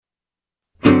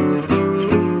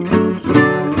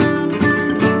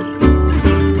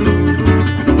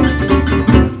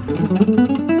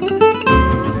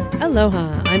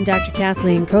Aloha, I'm Dr.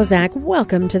 Kathleen Kozak.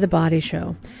 Welcome to The Body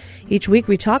Show. Each week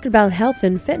we talk about health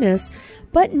and fitness,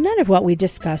 but none of what we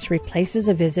discuss replaces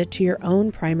a visit to your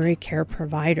own primary care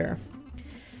provider.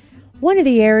 One of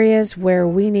the areas where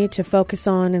we need to focus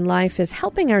on in life is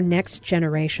helping our next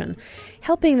generation,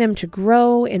 helping them to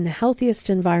grow in the healthiest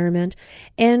environment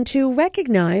and to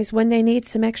recognize when they need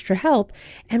some extra help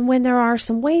and when there are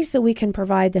some ways that we can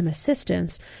provide them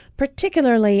assistance,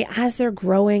 particularly as they're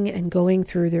growing and going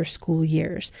through their school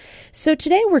years. So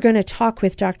today we're going to talk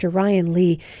with Dr. Ryan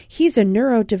Lee. He's a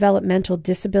neurodevelopmental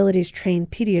disabilities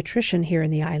trained pediatrician here in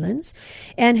the islands.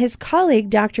 And his colleague,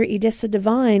 Dr. Edissa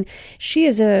Devine, she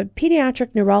is a pediatric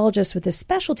neurologist with a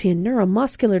specialty in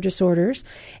neuromuscular disorders,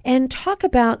 and talk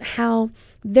about how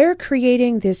they're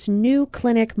creating this new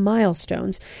clinic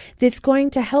milestones that's going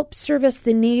to help service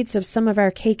the needs of some of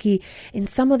our keiki in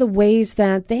some of the ways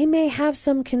that they may have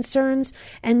some concerns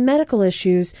and medical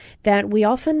issues that we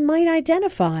often might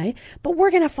identify, but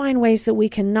we're going to find ways that we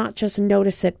can not just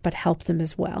notice it, but help them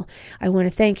as well. I want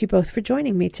to thank you both for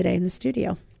joining me today in the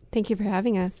studio. Thank you for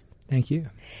having us. Thank you.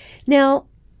 Now,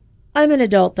 I'm an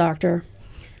adult doctor.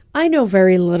 I know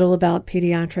very little about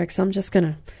pediatrics. I'm just going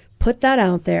to put that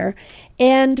out there.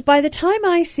 And by the time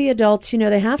I see adults,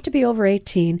 they have to be over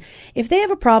 18. If they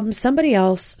have a problem, somebody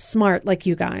else smart like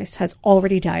you guys has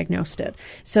already diagnosed it.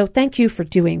 So thank you for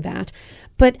doing that.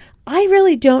 But I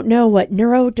really don't know what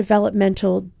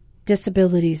neurodevelopmental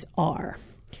disabilities are.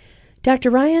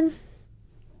 Dr. Ryan,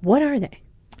 what are they?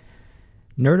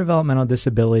 Neurodevelopmental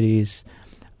disabilities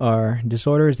are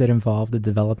disorders that involve the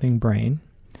developing brain,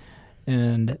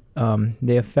 and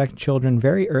they affect children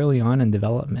very early on in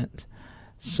development.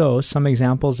 So some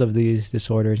examples of these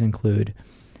disorders include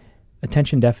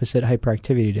attention deficit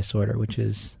hyperactivity disorder, which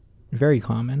is very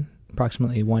common.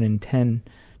 Approximately 1 in 10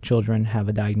 children have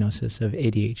a diagnosis of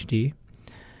ADHD.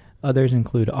 Others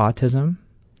include autism,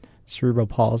 cerebral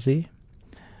palsy,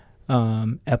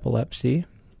 epilepsy,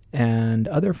 and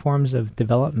other forms of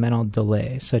developmental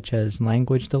delay, such as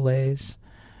language delays,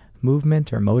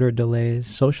 movement or motor delays,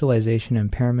 socialization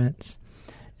impairments,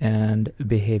 and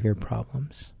behavior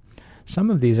problems. Some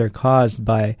of these are caused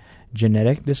by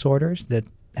genetic disorders that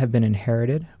have been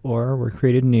inherited or were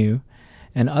created new,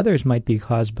 and others might be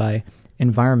caused by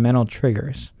environmental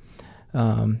triggers,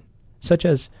 such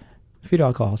as fetal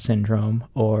alcohol syndrome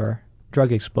or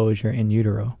drug exposure in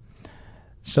utero.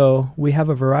 So we have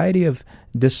a variety of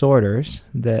disorders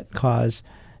that cause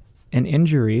an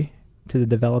injury to the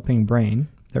developing brain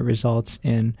that results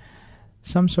in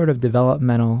some sort of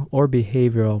developmental or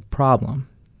behavioral problem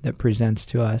that presents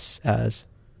to us as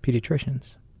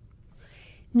pediatricians.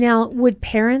 Now, would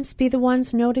parents be the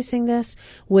ones noticing this?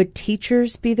 Would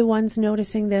teachers be the ones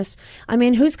noticing this? I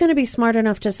mean, who's going to be smart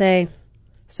enough to say,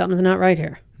 something's not right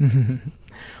here?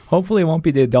 Hopefully it won't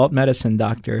be the adult medicine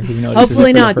doctor who notices.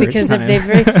 Hopefully not, because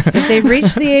if they've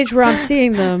reached the age where I'm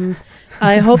seeing them,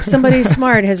 I hope somebody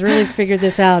smart has really figured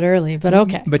this out early, but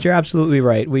okay. But you're absolutely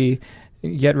right. We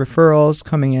get referrals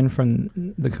coming in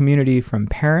from the community from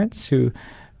parents who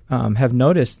have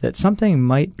noticed that something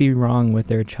might be wrong with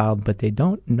their child, but they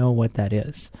don't know what that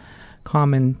is.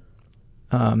 Common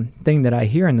thing that I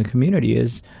hear in the community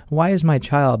is, why is my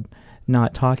child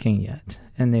not talking yet?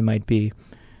 And they might be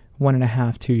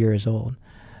 1.5, 2 years old.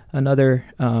 Another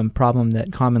problem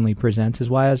that commonly presents is,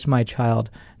 why is my child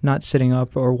not sitting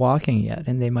up or walking yet?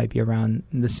 And they might be around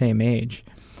the same age.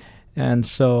 And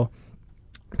so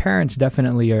parents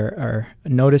definitely are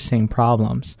noticing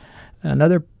problems.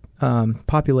 Another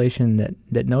population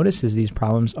that notices these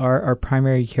problems are our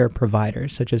primary care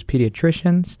providers, such as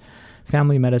pediatricians,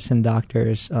 family medicine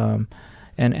doctors,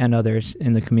 and others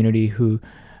in the community who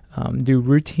do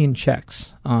routine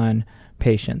checks on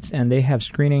patients, and they have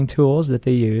screening tools that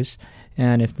they use,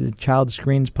 and if the child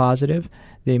screens positive,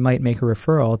 they might make a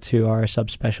referral to our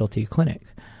subspecialty clinic.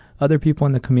 Other people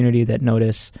in the community that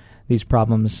notice these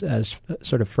problems as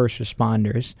sort of first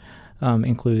responders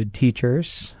include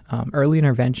teachers, early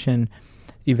intervention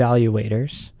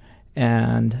evaluators,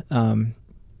 and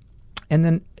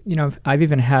then I've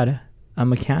even had a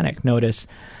mechanic notice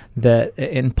that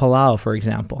in Palau, for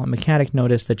example, a mechanic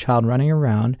noticed a child running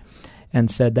around and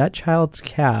said, that child's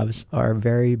calves are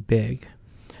very big.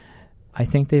 I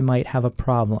think they might have a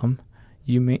problem.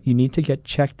 You need to get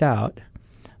checked out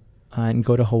and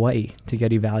go to Hawaii to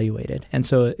get evaluated. And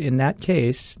so in that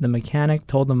case, the mechanic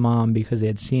told the mom, because they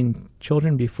had seen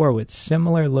children before with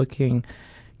similar looking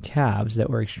calves that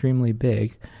were extremely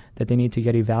big, that they need to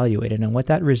get evaluated. And what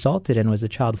that resulted in was the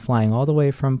child flying all the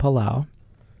way from Palau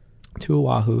to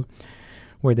Oahu,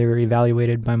 where they were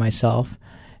evaluated by myself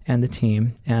and the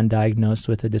team and diagnosed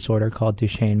with a disorder called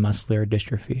Duchenne muscular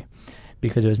dystrophy.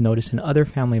 because it was noticed in other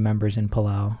family members in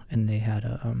Palau, and they had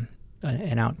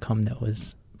an outcome that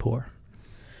was poor.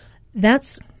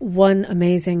 That's one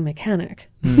amazing mechanic.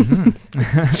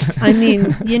 Mm-hmm. I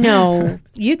mean,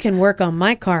 you can work on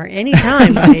my car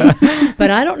anytime, buddy,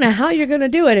 but I don't know how you're going to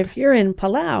do it if you're in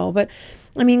Palau. But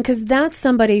I mean, because that's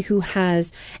somebody who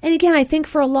has, and again, I think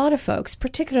for a lot of folks,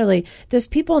 particularly those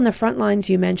people in the front lines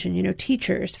you mentioned,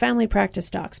 teachers, family practice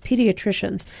docs,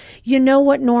 pediatricians, you know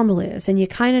what normal is, and you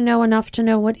kind of know enough to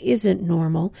know what isn't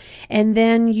normal. And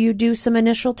then you do some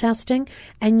initial testing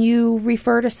and you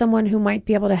refer to someone who might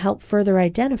be able to help further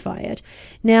identify it.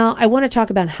 Now, I want to talk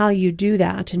about how you do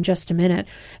that in just a minute.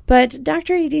 But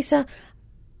Dr. Idisa,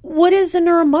 what is a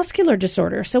neuromuscular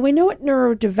disorder? So we know what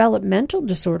neurodevelopmental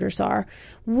disorders are.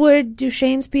 Would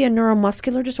Duchenne's be a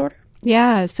neuromuscular disorder?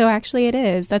 Yeah, so actually it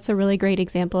is. That's a really great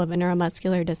example of a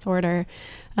neuromuscular disorder.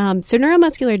 So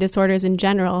neuromuscular disorders in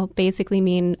general basically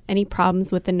mean any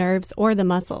problems with the nerves or the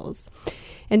muscles.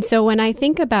 And so when I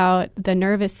think about the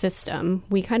nervous system,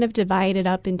 we kind of divide it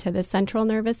up into the central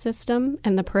nervous system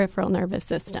and the peripheral nervous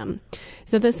system.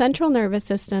 So the central nervous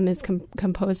system is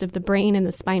composed of the brain and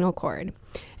the spinal cord.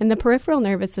 And the peripheral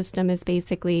nervous system is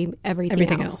basically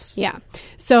everything else. Yeah.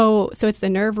 So it's the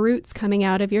nerve roots coming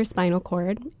out of your spinal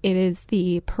cord. It is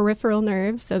the peripheral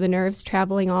nerves, so the nerves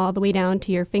traveling all the way down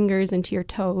to your fingers and to your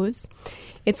toes.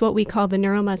 It's what we call the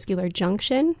neuromuscular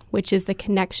junction, which is the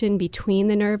connection between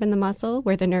the nerve and the muscle,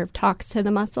 where the nerve talks to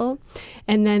the muscle.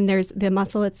 And then there's the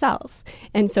muscle itself.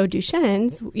 And so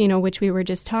Duchenne's, which we were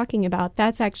just talking about,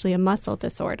 that's actually a muscle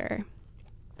disorder.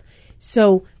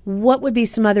 So what would be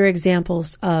some other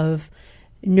examples of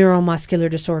neuromuscular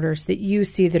disorders that you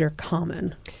see that are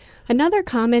common? Another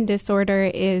common disorder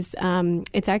is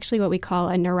it's actually what we call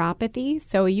a neuropathy.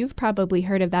 So you've probably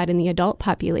heard of that in the adult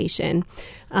population.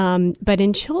 But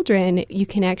in children, you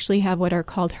can actually have what are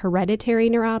called hereditary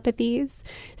neuropathies.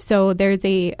 So there's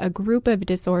a group of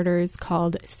disorders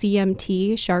called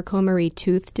CMT,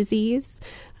 Charcot-Marie-Tooth disease.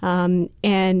 And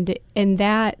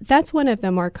that's one of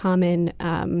the more common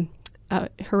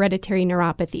hereditary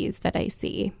neuropathies that I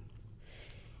see.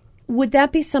 Would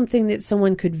that be something that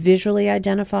someone could visually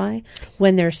identify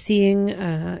when they're seeing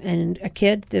a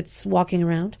kid that's walking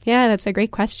around? Yeah, that's a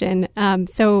great question.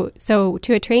 So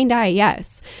to a trained eye,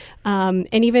 yes. And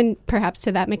even perhaps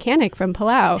to that mechanic from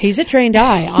Palau. He's a trained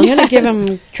eye. I'm going to give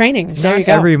him training. There you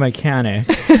go. Every mechanic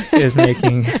is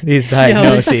making these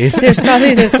diagnoses. There's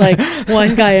probably this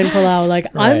one guy in Palau, right.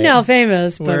 I'm now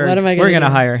famous, but what am I going to do? We're going to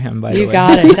hire him, by the way. You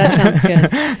got it. That sounds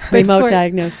good. Remote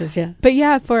diagnosis, yeah. But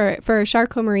yeah, for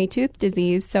Charcot-Marie-Tooth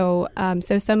disease, so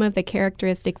some of the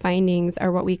characteristic findings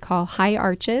are what we call high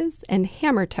arches and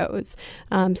hammer toes.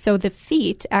 So the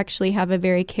feet actually have a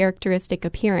very characteristic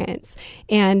appearance.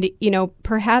 And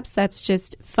perhaps that's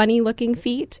just funny-looking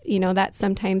feet. That's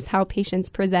sometimes how patients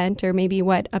present, or maybe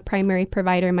what a primary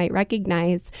provider might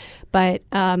recognize. But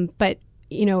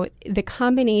the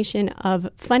combination of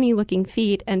funny-looking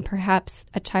feet and perhaps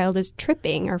a child is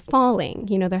tripping or falling,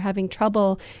 they're having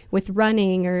trouble with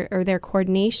running or their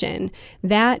coordination,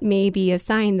 that may be a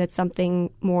sign that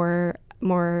something more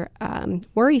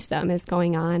worrisome is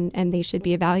going on, and they should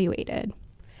be evaluated.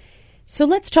 So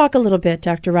let's talk a little bit,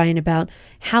 Dr. Ryan, about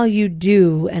how you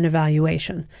do an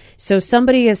evaluation. So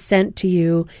somebody is sent to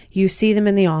you, you see them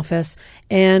in the office,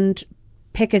 and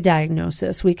pick a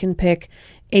diagnosis. We can pick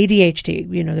ADHD.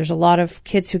 There's a lot of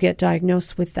kids who get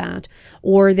diagnosed with that,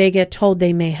 or they get told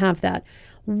they may have that.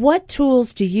 What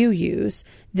tools do you use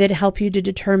that help you to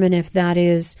determine if that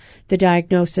is the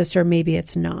diagnosis or maybe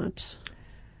it's not?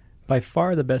 By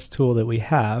far the best tool that we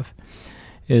have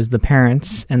is the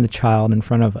parents and the child in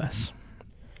front of us.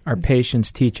 Our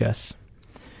patients teach us.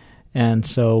 And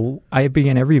so I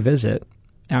begin every visit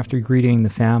after greeting the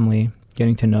family,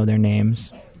 getting to know their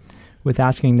names, with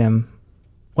asking them,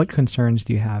 what concerns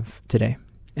do you have today?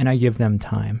 And I give them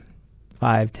time,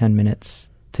 5-10 minutes,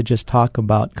 to just talk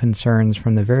about concerns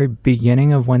from the very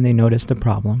beginning of when they noticed the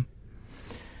problem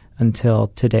until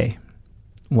today,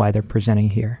 why they're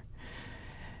presenting here.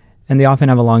 And they often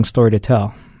have a long story to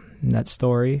tell. And that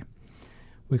story,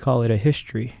 we call it a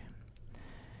history,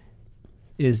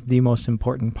 is the most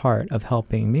important part of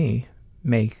helping me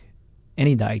make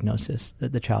any diagnosis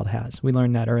that the child has. We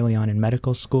learned that early on in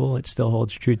medical school. It still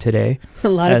holds true today. A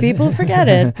lot of people forget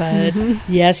it, but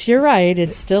yes, you're right.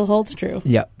 It still holds true.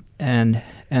 Yep. And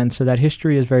so that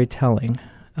history is very telling.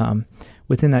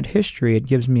 Within that history, it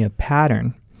gives me a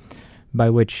pattern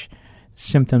by which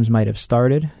symptoms might have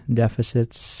started,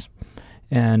 deficits,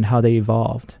 and how they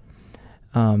evolved.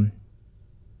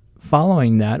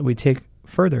 Following that, we take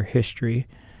further history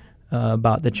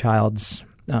about the child's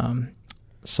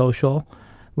social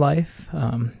life,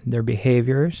 their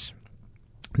behaviors,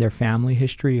 their family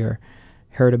history or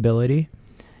heritability.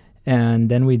 And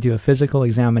then we do a physical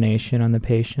examination on the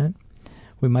patient.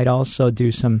 We might also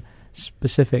do some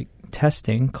specific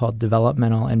testing called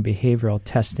developmental and behavioral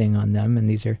testing on them, and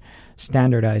these are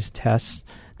standardized tests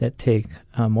that take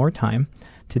more time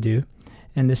to do.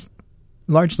 And this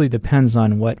largely depends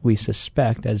on what we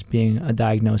suspect as being a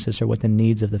diagnosis or what the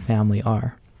needs of the family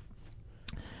are.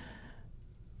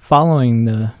 Following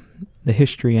the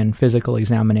history and physical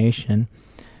examination,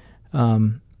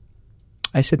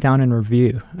 I sit down and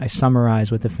review. I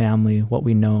summarize with the family what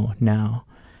we know now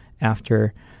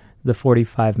after the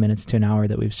 45 minutes to an hour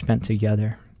that we've spent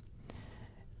together.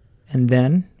 And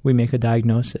then we make a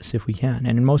diagnosis if we can.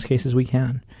 And in most cases we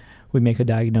can. We make a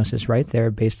diagnosis right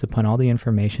there based upon all the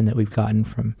information that we've gotten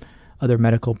from other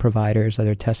medical providers,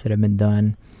 other tests that have been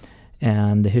done,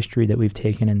 and the history that we've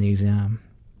taken in the exam.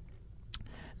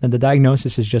 Now, the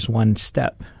diagnosis is just one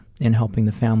step in helping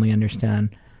the family understand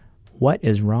what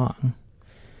is wrong.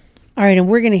 All right, and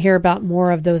we're going to hear about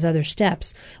more of those other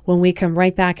steps when we come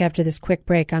right back after this quick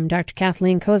break. I'm Dr.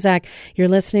 Kathleen Kozak. You're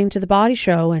listening to The Body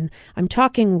Show, and I'm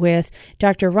talking with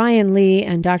Dr. Ryan Lee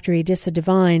and Dr. Edissa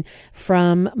Devine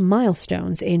from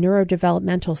Milestones, a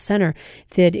neurodevelopmental center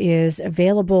that is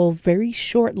available very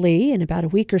shortly, in about a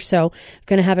week or so,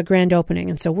 going to have a grand opening.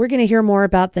 And so we're going to hear more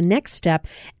about the next step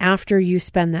after you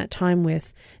spend that time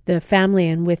with the family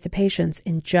and with the patients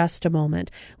in just a moment.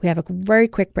 We have a very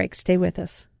quick break. Stay with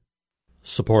us.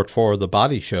 Support for The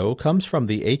Body Show comes from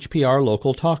the HPR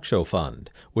Local Talk Show Fund,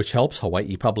 which helps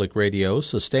Hawaii Public Radio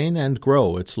sustain and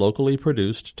grow its locally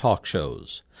produced talk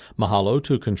shows. Mahalo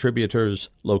to contributors,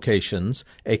 locations,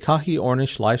 Ekahi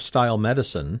Ornish Lifestyle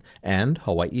Medicine, and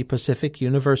Hawaii Pacific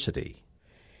University.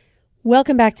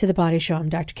 Welcome back to The Body Show. I'm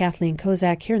Dr. Kathleen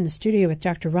Kozak here in the studio with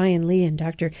Dr. Ryan Lee and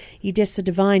Dr. Edissa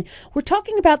Devine. We're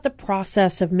talking about the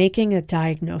process of making a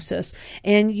diagnosis.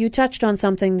 And you touched on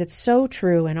something that's so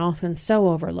true and often so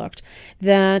overlooked,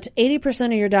 that 80%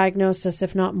 of your diagnosis,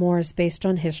 if not more, is based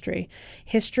on history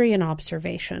and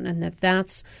observation. And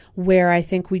that's where I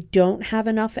think we don't have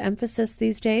enough emphasis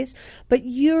these days. But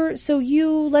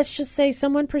let's just say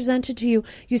someone presented to you,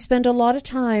 you spend a lot of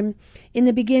time in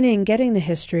the beginning getting the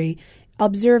history,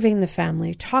 observing the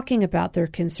family, talking about their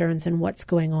concerns and what's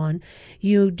going on.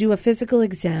 You do a physical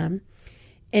exam,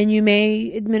 and you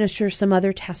may administer some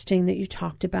other testing that you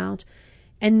talked about,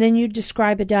 and then you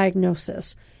describe a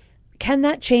diagnosis. Can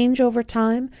that change over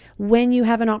time when you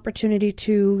have an opportunity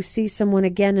to see someone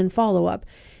again in follow-up?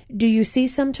 Do you see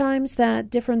sometimes that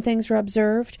different things are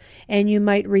observed and you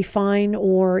might refine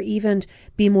or even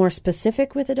be more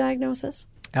specific with a diagnosis?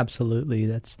 Absolutely.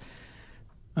 That's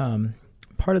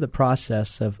part of the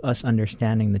process of us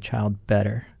understanding the child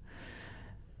better.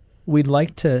 We'd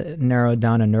like to narrow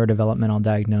down a neurodevelopmental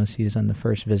diagnosis on the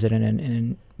first visit, and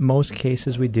in most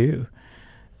cases we do.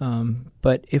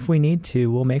 But if we need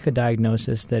to, we'll make a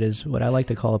diagnosis that is what I like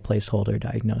to call a placeholder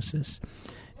diagnosis.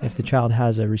 If the child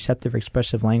has a receptive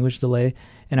expressive language delay,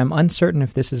 and I'm uncertain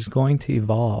if this is going to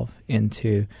evolve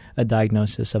into a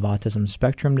diagnosis of autism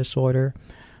spectrum disorder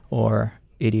or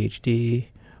ADHD,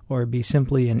 or be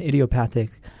simply an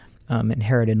idiopathic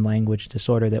inherited language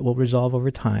disorder that will resolve over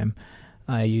time,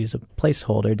 I use a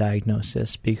placeholder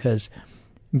diagnosis because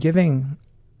giving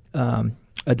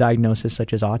a diagnosis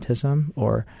such as autism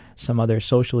or some other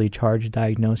socially charged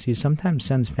diagnosis sometimes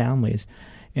sends families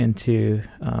into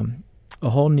a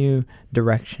whole new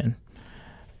direction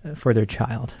for their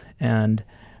child. And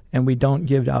we don't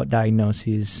give out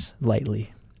diagnoses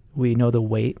lightly. We know the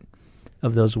weight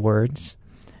of those words.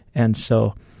 And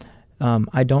so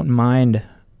I don't mind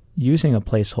using a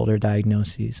placeholder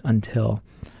diagnosis until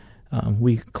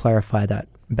we clarify that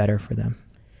better for them.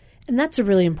 And that's a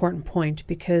really important point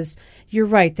because you're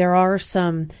right. There are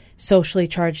some socially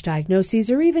charged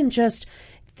diagnoses or even just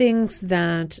things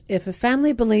that if a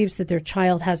family believes that their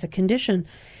child has a condition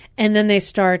and then they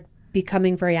start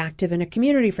becoming very active in a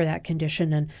community for that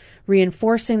condition and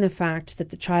reinforcing the fact that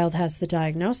the child has the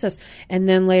diagnosis and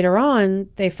then later on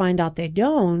they find out they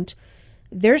don't,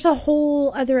 there's a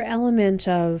whole other element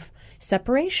of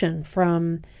separation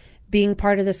from being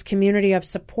part of this community of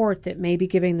support that may be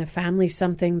giving the family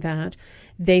something that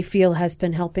they feel has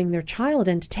been helping their child.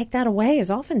 And to take that away is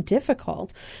often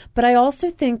difficult. But I also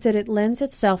think that it lends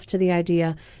itself to the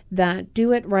idea that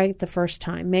do it right the first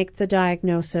time. Make the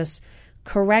diagnosis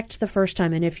correct the first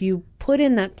time, and if you put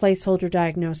in that placeholder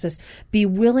diagnosis, be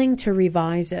willing to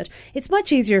revise it. It's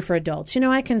much easier for adults.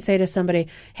 I can say to somebody,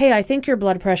 hey, I think your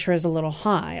blood pressure is a little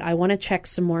high. I want to check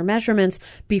some more measurements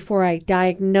before I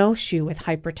diagnose you with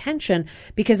hypertension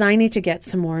because I need to get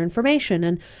some more information.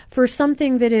 And for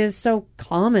something that is so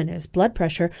common as blood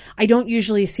pressure, I don't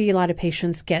usually see a lot of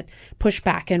patients get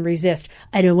pushback and resist.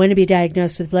 I don't want to be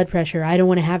diagnosed with blood pressure. I don't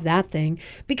want to have that thing,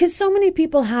 because so many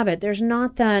people have it. There's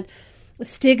not that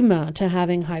stigma to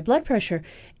having high blood pressure.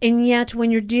 And yet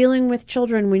when you're dealing with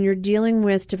children, when you're dealing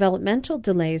with developmental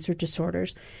delays or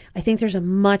disorders, I think there's a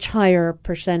much higher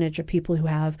percentage of people who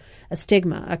have a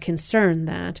stigma, a concern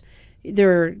that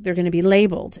they're going to be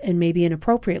labeled, and maybe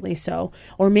inappropriately so,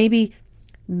 or maybe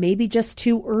just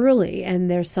too early and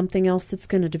there's something else that's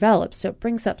going to develop. So it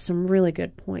brings up some really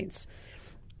good points.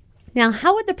 Now,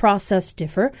 how would the process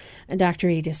differ, Dr.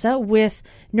 Edisa, with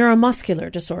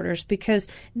neuromuscular disorders? Because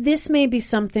this may be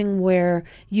something where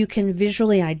you can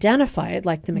visually identify it,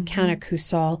 like the mechanic who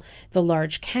saw the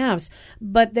large calves,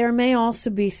 but there may also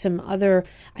be some other,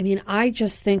 I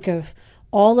just think of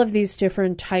all of these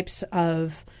different types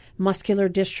of muscular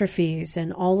dystrophies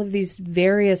and all of these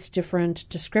various different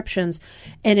descriptions,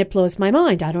 and it blows my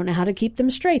mind. I don't know how to keep them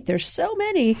straight. There's so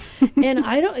many,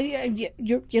 and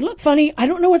you look funny. I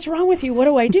don't know what's wrong with you. What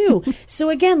do I do? So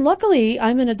again, luckily,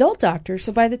 I'm an adult doctor,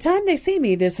 so by the time they see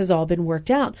me, this has all been worked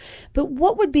out. But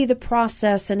what would be the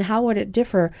process, and how would it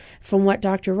differ from what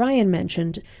Dr. Ryan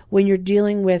mentioned when you're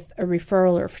dealing with a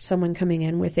referral or for someone coming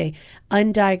in with a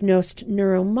undiagnosed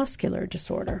neuromuscular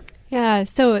disorder? Yeah,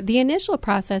 so the initial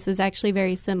process is actually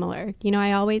very similar.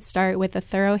 I always start with a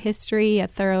thorough history, a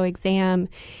thorough exam.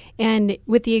 And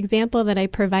with the example that I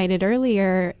provided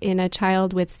earlier in a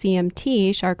child with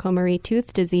CMT,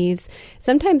 Charcot-Marie-Tooth disease,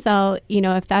 sometimes I'll,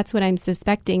 if that's what I'm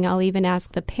suspecting, I'll even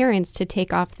ask the parents to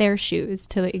take off their shoes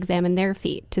to examine their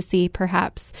feet to see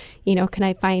perhaps, can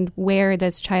I find where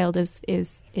this child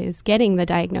is getting the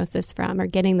diagnosis from or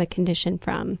getting the condition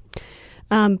from.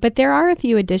 But there are a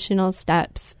few additional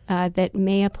steps that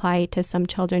may apply to some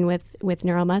children with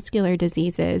neuromuscular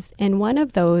diseases, and one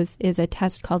of those is a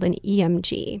test called an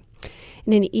EMG.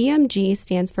 And an EMG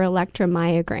stands for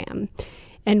electromyogram.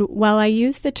 And while I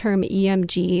use the term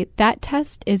EMG, that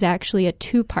test is actually a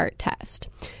two-part test.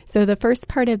 So the first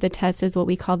part of the test is what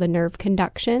we call the nerve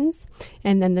conductions,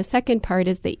 and then the second part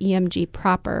is the EMG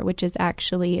proper, which is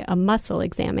actually a muscle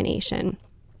examination.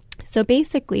 So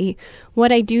basically,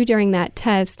 what I do during that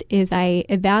test is I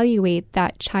evaluate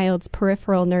that child's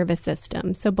peripheral nervous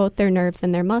system, so both their nerves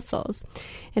and their muscles.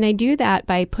 And I do that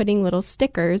by putting little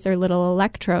stickers or little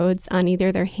electrodes on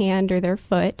either their hand or their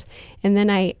foot, and then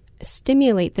I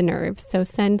stimulate the nerve, so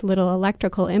send little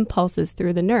electrical impulses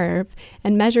through the nerve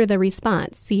and measure the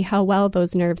response, see how well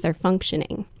those nerves are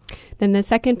functioning. Then the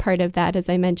second part of that, as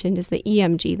I mentioned, is the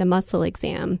EMG, the muscle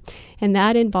exam. And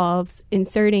that involves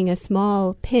inserting a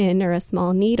small pin or a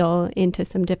small needle into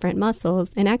some different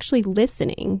muscles and actually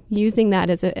listening, using that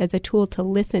as a tool to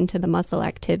listen to the muscle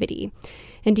activity.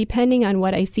 And depending on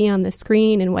what I see on the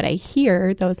screen and what I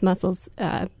hear, those muscles,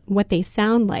 what they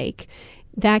sound like,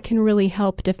 that can really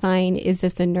help define, is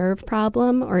this a nerve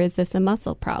problem or is this a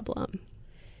muscle problem?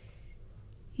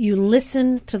 You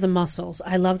listen to the muscles.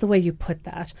 I love the way you put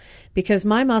that, because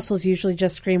my muscles usually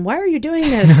just scream, why are you doing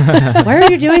this? Why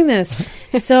are you doing this?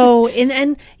 So,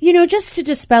 and just to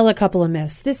dispel a couple of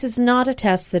myths, this is not a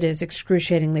test that is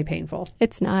excruciatingly painful.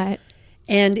 It's not.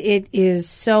 And it is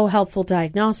so helpful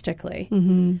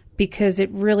diagnostically because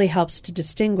it really helps to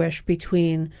distinguish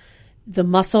between the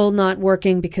muscle not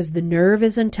working because the nerve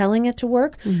isn't telling it to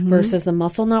work versus the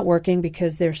muscle not working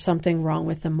because there's something wrong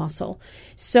with the muscle.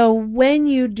 So when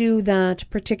you do that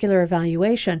particular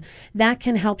evaluation, that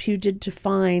can help you to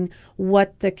define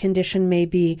what the condition may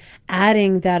be,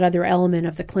 adding that other element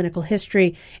of the clinical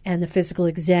history and the physical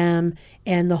exam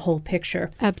and the whole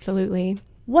picture. Absolutely.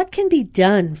 What can be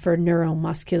done for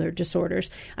neuromuscular disorders?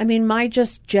 My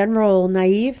just general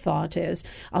naive thought is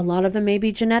a lot of them may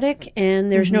be genetic and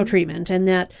there's no treatment, and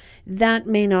that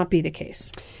may not be the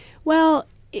case. Well,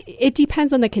 it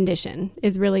depends on the condition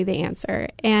is really the answer.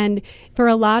 And for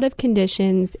a lot of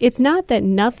conditions, it's not that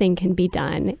nothing can be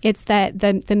done. It's that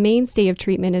the mainstay of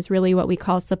treatment is really what we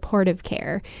call supportive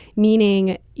care,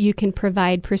 meaning you can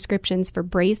provide prescriptions for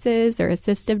braces or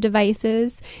assistive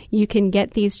devices. You can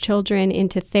get these children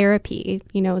into therapy,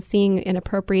 seeing an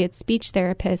appropriate speech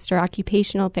therapist or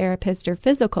occupational therapist or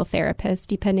physical therapist,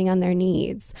 depending on their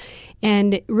needs.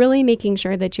 And really making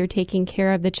sure that you're taking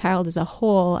care of the child as a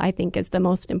whole, I think, is the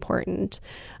most important.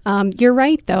 You're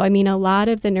right, though. A lot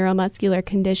of the neuromuscular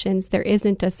conditions, there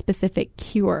isn't a specific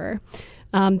cure.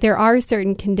 There are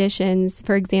certain conditions.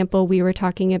 For example, we were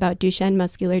talking about Duchenne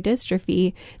muscular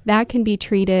dystrophy. That can be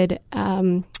treated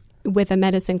with a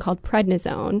medicine called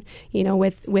prednisone,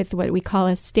 with what we call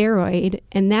a steroid,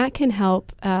 and that can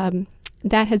help.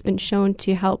 That has been shown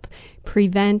to help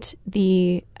prevent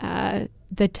the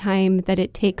time that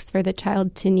it takes for the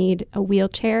child to need a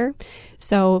wheelchair.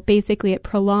 So basically, it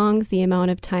prolongs the amount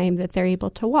of time that they're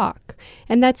able to walk,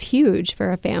 and that's huge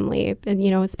for a family, and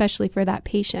especially for that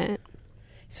patient.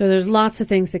 So there's lots of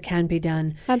things that can be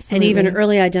done. Absolutely. And even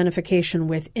early identification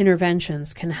with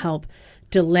interventions can help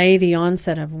delay the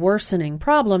onset of worsening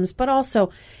problems, but also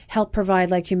help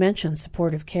provide, like you mentioned,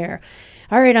 supportive care.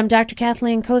 All right, I'm Dr.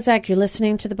 Kathleen Kozak. You're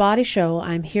listening to The Body Show.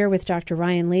 I'm here with Dr.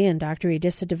 Ryan Lee and Dr.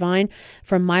 Edissa Devine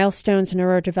from Milestones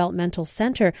Neurodevelopmental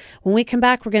Center. When we come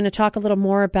back, we're going to talk a little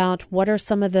more about what are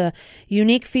some of the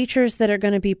unique features that are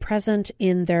going to be present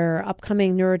in their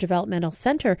upcoming Neurodevelopmental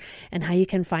Center and how you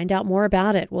can find out more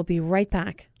about it. We'll be right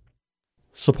back.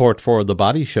 Support for The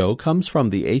Body Show comes from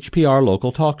the HPR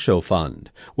Local Talk Show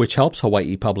Fund, which helps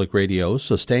Hawaii Public Radio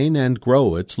sustain and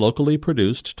grow its locally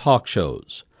produced talk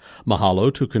shows.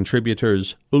 Mahalo to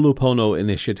contributors Ulupono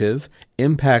Initiative,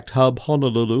 Impact Hub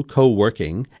Honolulu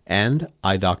Co-working, and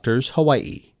Eye Doctors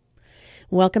Hawaii.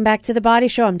 Welcome back to The Body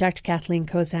Show. I'm Dr. Kathleen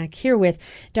Kozak here with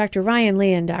Dr. Ryan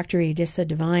Lee and Dr. Edissa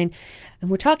Devine. And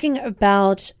we're talking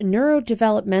about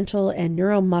neurodevelopmental and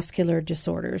neuromuscular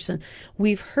disorders. And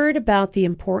we've heard about the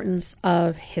importance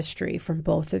of history from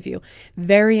both of you.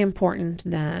 Very important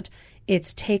that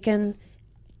it's taken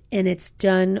and it's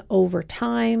done over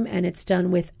time and it's done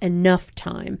with enough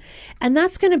time. And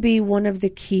that's going to be one of the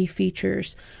key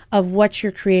features of what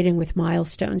you're creating with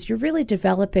Milestones. You're really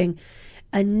developing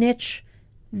a niche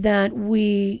that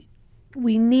we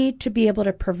need to be able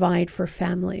to provide for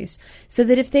families so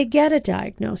that if they get a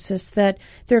diagnosis that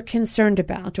they're concerned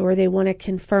about or they want to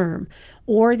confirm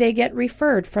or they get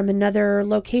referred from another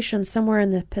location somewhere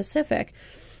in the Pacific,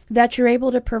 that you're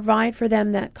able to provide for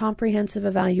them that comprehensive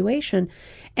evaluation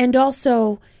and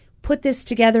also put this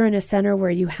together in a center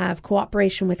where you have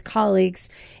cooperation with colleagues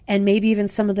and maybe even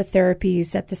some of the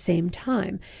therapies at the same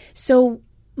time. So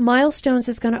Milestones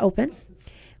is going to open.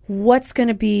 What's going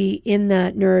to be in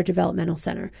that neurodevelopmental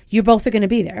center? You both are going to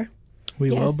be there.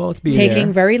 We will both be taking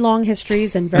there. Very long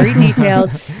histories and very detailed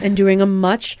and doing a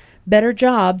much better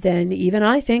job than even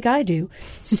I think I do.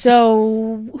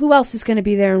 So who else is going to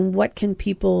be there and what can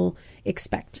people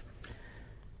expect?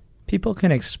 People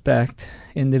can expect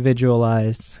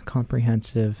individualized,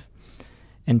 comprehensive,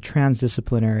 and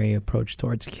transdisciplinary approach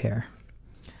towards care.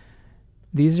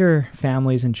 These are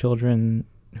families and children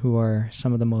who are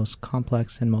some of the most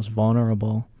complex and most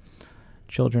vulnerable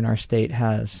children our state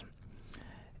has.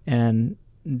 And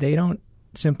they don't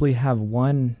simply have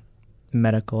one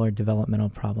medical or developmental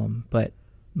problem, but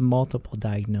multiple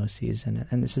diagnoses,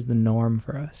 and this is the norm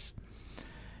for us.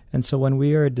 And so when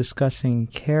we are discussing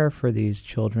care for these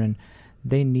children,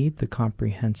 they need the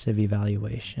comprehensive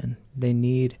evaluation. They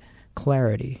need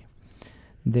clarity.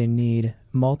 They need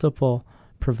multiple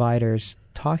providers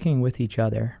talking with each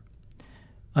other,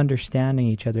 understanding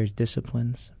each other's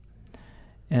disciplines,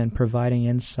 and providing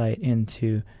insight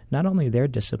into not only their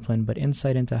discipline, but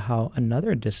insight into how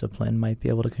another discipline might be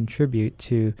able to contribute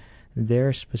to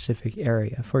their specific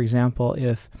area. For example,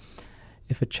 if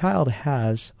a child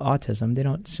has autism, they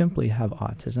don't simply have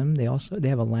autism, they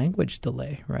have a language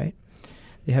delay, right?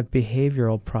 They have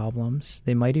behavioral problems.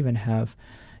 They might even have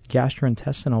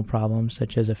gastrointestinal problems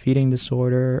such as a feeding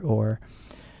disorder or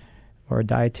a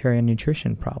dietary and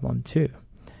nutrition problem too.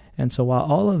 And so while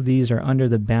all of these are under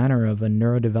the banner of a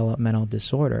neurodevelopmental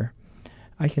disorder,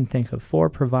 I can think of 4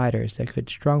 providers that could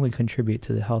strongly contribute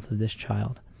to the health of this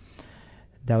child.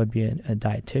 That would be a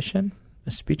dietitian,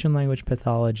 a speech and language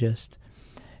pathologist,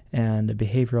 and a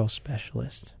behavioral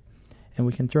specialist. And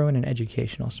we can throw in an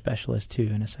educational specialist too,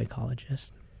 and a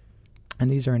psychologist. And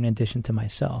these are in addition to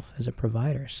myself as a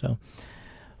provider. So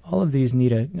all of these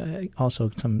need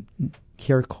also some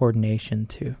care coordination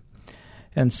too.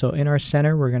 And so in our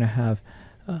center, we're going to have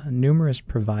numerous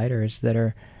providers that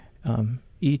are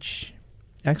each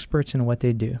experts in what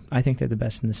they do. I think they're the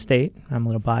best in the state. I'm a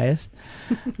little biased.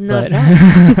 Not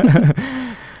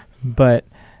but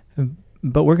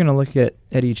we're going to look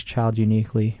at each child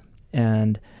uniquely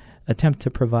and attempt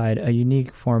to provide a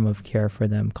unique form of care for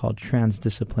them called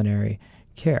transdisciplinary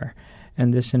care.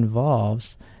 And this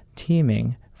involves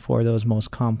teaming for those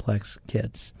most complex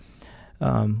kids.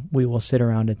 We will sit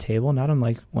around a table, not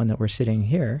unlike one that we're sitting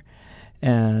here,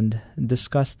 and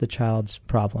discuss the child's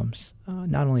problems,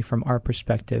 not only from our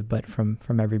perspective, but from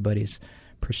everybody's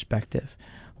perspective.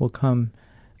 We'll come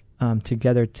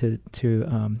together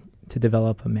to to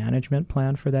develop a management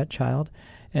plan for that child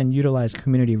and utilize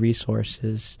community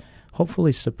resources,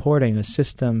 hopefully supporting a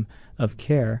system of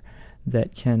care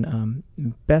that can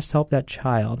best help that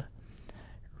child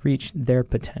reach their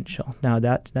potential. Now,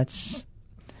 that's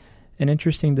an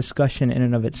interesting discussion in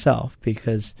and of itself,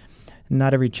 because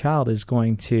not every child is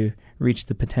going to reach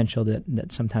the potential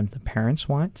that sometimes the parents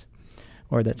want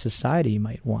or that society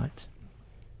might want.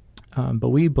 But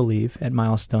we believe at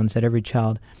Milestones that every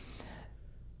child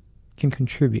can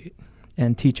contribute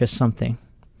and teach us something.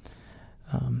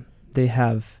 They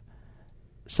have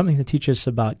something to teach us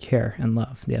about care and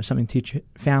love. They have something to teach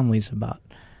families about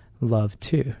love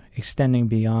too, extending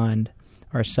beyond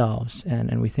ourselves.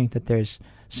 And we think that there's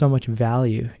so much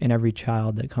value in every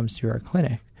child that comes through our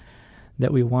clinic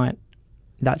that we want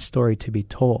that story to be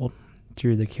told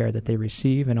through the care that they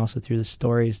receive and also through the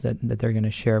stories that they're going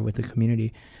to share with the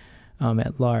community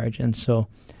at large. And so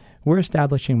we're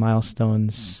establishing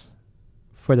milestones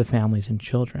for the families and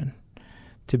children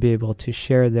to be able to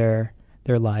share their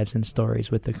lives and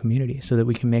stories with the community so that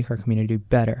we can make our community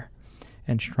better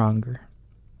and stronger.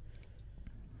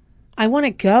 I want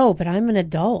to go, but I'm an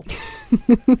adult.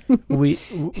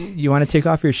 You want to take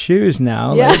off your shoes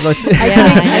now? Yeah. Let's I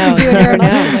can do a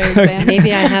neuromuscular exam.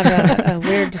 Maybe I have a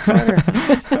weird disorder.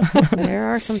 There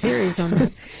are some theories on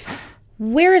that.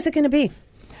 Where is it going to be?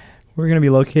 We're going to be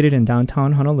located in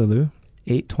downtown Honolulu,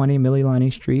 820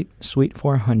 Mililani Street, Suite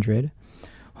 400,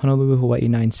 Honolulu, Hawaii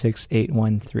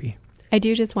 96813. I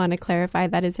do just want to clarify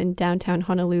that is in downtown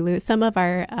Honolulu. Some of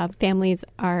our families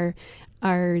are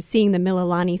seeing the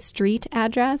Mililani Street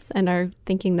address and are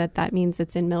thinking that means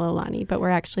it's in Mililani, but we're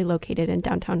actually located in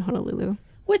downtown Honolulu.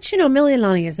 Which,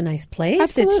 Mililani is a nice place.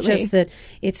 Absolutely. It's just that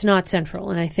it's not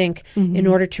central. And I think in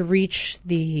order to reach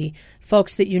the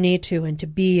folks that you need to and to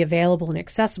be available and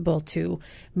accessible to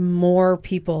more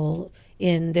people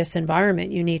in this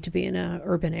environment, you need to be in an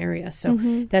urban area. So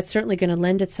that's certainly going to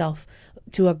lend itself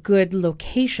to a good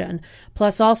location.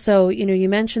 Plus also, you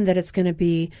mentioned that it's going to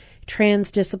be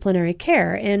transdisciplinary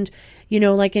care. And,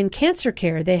 like in cancer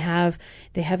care, they have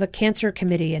a cancer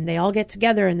committee and they all get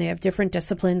together and they have different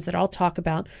disciplines that all talk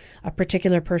about a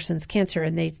particular person's cancer.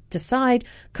 And they decide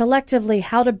collectively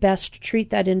how to best treat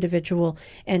that individual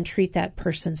and treat that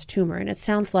person's tumor. And it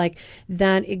sounds like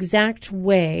that exact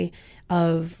way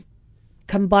of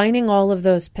combining all of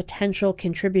those potential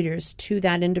contributors to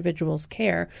that individual's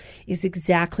care is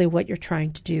exactly what you're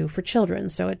trying to do for children.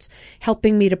 So it's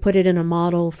helping me to put it in a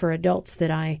model for adults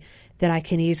that I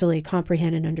can easily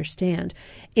comprehend and understand.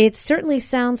 It certainly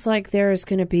sounds like there is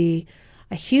going to be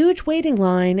a huge waiting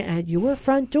line at your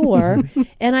front door,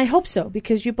 and I hope so,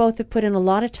 because you both have put in a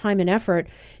lot of time and effort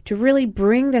to really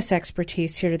bring this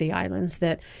expertise here to the islands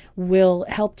that will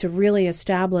help to really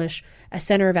establish a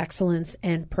center of excellence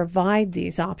and provide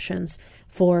these options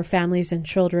for families and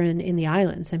children in the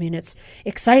islands. I mean, it's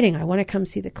exciting. I want to come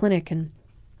see the clinic and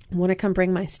I want to come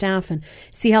bring my staff and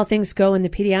see how things go in the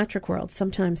pediatric world.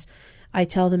 Sometimes I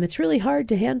tell them it's really hard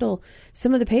to handle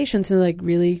some of the patients, and they're like,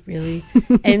 really, really?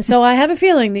 And so I have a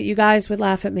feeling that you guys would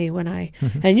laugh at me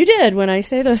and you did, when I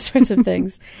say those sorts of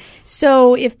things.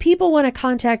 So if people want to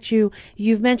contact you,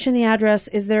 you've mentioned the address.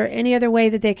 Is there any other way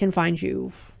that they can find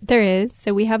you? There is.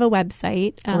 So we have a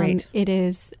website. Great. It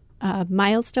is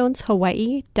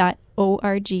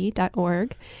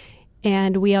milestoneshawaii.org.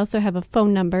 And we also have a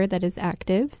phone number that is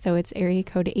active. So it's area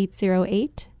code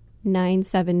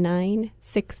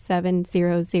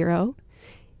 808-979-6700.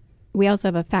 We also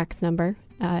have a fax number,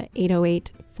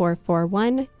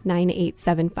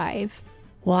 808-441-9875.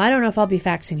 Well, I don't know if I'll be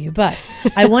faxing you, but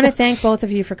I want to thank both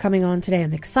of you for coming on today.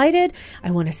 I'm excited. I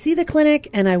want to see the clinic,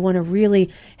 and I want to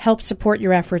really help support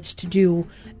your efforts to do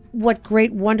what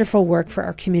great, wonderful work for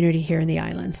our community here in the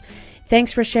islands.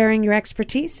 Thanks for sharing your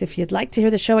expertise. If you'd like to hear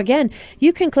the show again,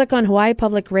 you can click on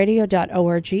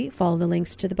hawaiipublicradio.org, follow the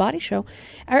links to The Body Show.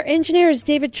 Our engineer is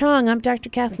David Chong. I'm Dr.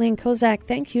 Kathleen Kozak.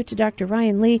 Thank you to Dr.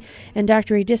 Ryan Lee and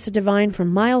Dr. Edissa Devine from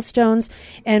Milestones.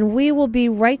 And we will be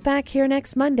right back here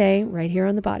next Monday, right here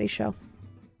on The Body Show.